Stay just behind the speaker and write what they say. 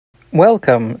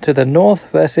Welcome to the North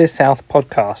versus South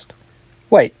podcast.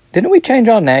 Wait, didn't we change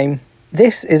our name?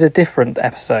 This is a different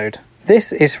episode.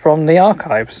 This is from the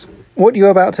archives. What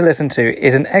you're about to listen to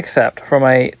is an excerpt from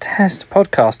a test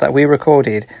podcast that we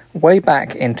recorded way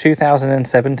back in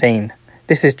 2017.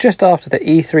 This is just after the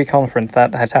E3 conference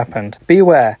that has happened. Be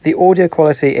aware, the audio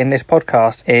quality in this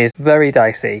podcast is very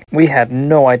dicey. We had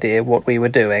no idea what we were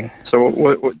doing. So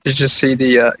what did you see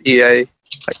the EA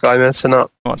that guy messing up?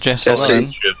 What, Jesse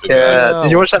Wellen? Yeah.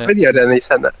 Did you watch that video then he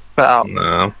sent that out?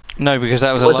 No, because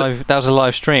that was a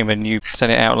live stream and you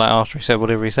sent it out like after he said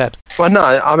whatever he said. Well, no,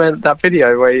 I meant that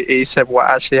video where he said what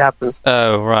actually happened.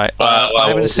 Oh, right. I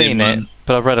haven't seen it,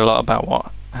 but I've read a lot about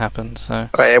what happened. So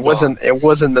Wait, it wasn't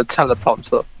the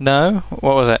teleprompter. No?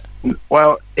 What was it?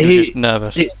 Well, he was just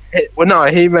nervous. He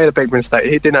made a big mistake.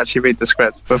 He didn't actually read the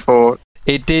script before.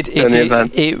 It did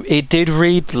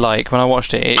read like, when I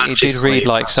watched it, it did read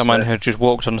like someone who just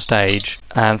walked on stage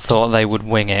and thought they would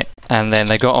wing it, and then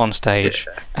they got on stage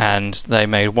and they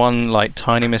made one like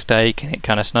tiny mistake and it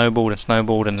kind of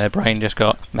snowballed and their brain just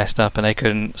got messed up and they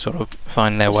couldn't sort of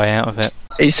find their way out of it.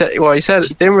 He said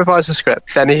he didn't revise the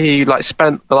script. Then he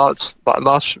spent the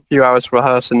last few hours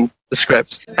rehearsing the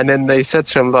script, and then they said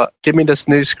to him, "Look, give me this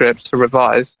new script to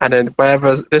revise, and then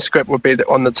wherever this script would be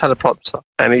on the teleprompter."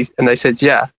 And they said,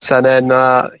 "Yeah." So then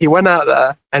he went out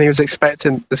there, and he was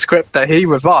expecting the script that he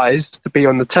revised to be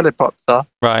on the teleprompter,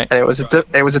 right? And it was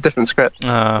a different script.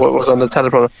 What was on the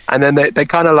teleprompter? And then they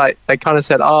kind of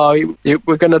said, "Oh,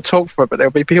 we're going to talk for it, but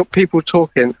there'll be people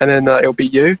talking, and then it'll be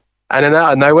you." And then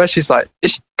out of nowhere, she's like,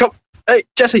 "Come, hey,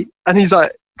 Jesse," and he's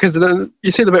like, because then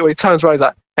you see the bit where he turns around, he's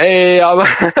like, "Hey, I'm."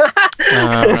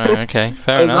 Right, okay,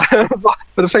 fair enough.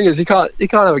 But the thing is, you can't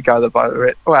have a go about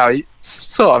it. Well, he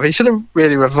should have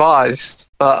really revised,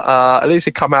 but at least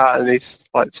he come out and he's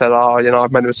like said, "Oh,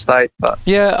 I've made a mistake." But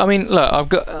yeah, I mean, look,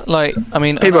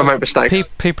 people make mistakes.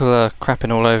 People are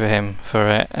crapping all over him for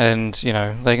it, and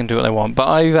they can do what they want. But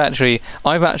I've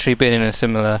actually been in a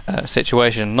similar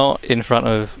situation, not in front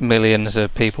of millions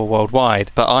of people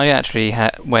worldwide, but I actually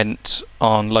went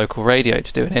on local radio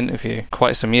to do an interview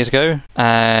quite some years ago,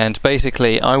 and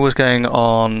basically I was going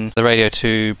on the radio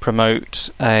to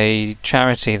promote a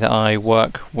charity that I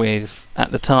work with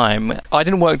at the time. I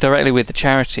didn't work directly with the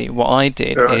charity. What I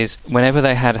did is whenever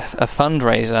they had a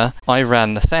fundraiser, I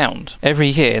ran the sound. Every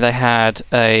year they had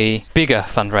a bigger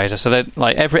fundraiser, so that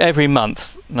like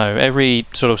every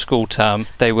sort of school term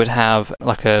they would have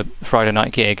like a Friday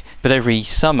night gig, but every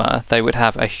summer they would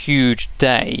have a huge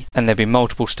day and there'd be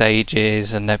multiple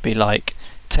stages and there'd be like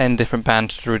 10 different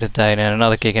bands through the day and then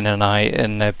another gig in the night,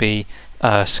 and there'd be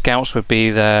scouts would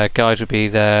be there, guides would be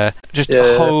there, just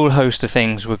a whole host of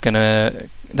things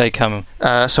they come.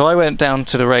 So I went down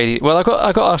to the radio. Well, I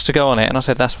got asked to go on it, and I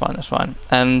said that's fine.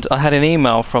 And I had an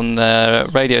email from the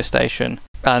radio station,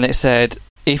 and it said,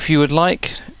 if you would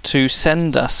like to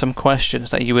send us some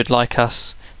questions that you would like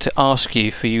us to ask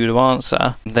you for you to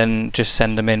answer, then just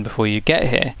send them in before you get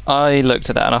here. I looked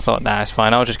at that and I thought, nah, it's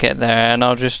fine. I'll just get there and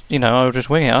I'll just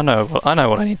wing it. I know what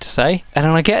I need to say. And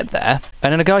then I get there,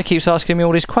 and then a guy keeps asking me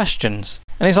all these questions,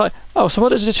 and he's like, "Oh, so what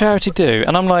does the charity do?"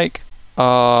 And I'm like,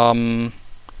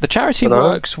 the charity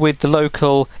works with the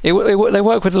local. They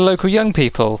work with the local young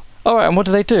people. All right, and what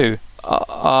do they do?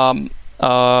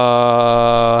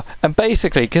 And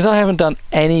basically, because I haven't done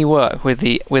any work with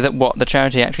what the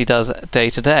charity actually does day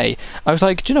to day, I was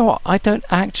like, do you know what? I don't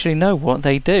actually know what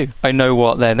they do. I know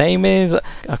what their name is.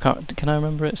 Can I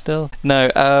remember it still?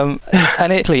 No. And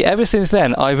ever since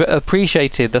then, I've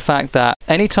appreciated the fact that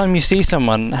anytime you see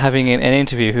someone having an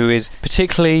interview who is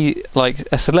particularly like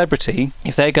a celebrity,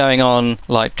 if they're going on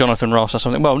like Jonathan Ross or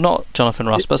something, well, not Jonathan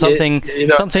Ross, but something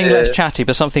less chatty,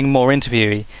 but something more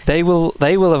interviewy, they will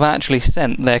have actually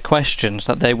sent their questions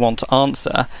that they want to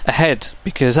answer ahead,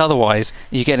 because otherwise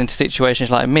you get into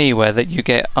situations like me where that you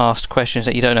get asked questions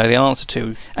that you don't know the answer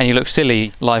to and you look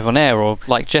silly live on air, or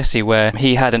like Jesse where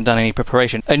he hadn't done any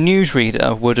preparation. A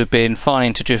newsreader would have been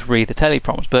fine to just read the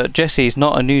teleprompts, but Jesse's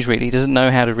not a newsreader. He doesn't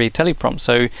know how to read teleprompts,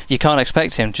 so you can't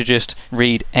expect him to just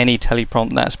read any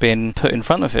teleprompt that's been put in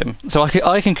front of him. So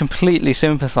I can completely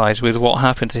sympathise with what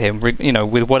happened to him,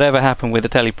 with whatever happened with the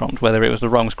teleprompt, whether it was the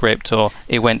wrong script or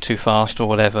it went too fast or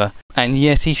whatever. And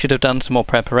yes, he should have done some more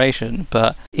preparation,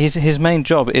 but his main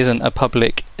job isn't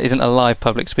a live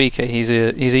public speaker. He's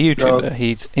a YouTuber. No.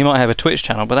 He might have a Twitch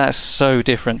channel, but that's so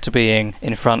different to being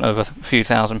in front of a few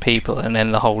thousand people and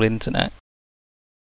then the whole internet.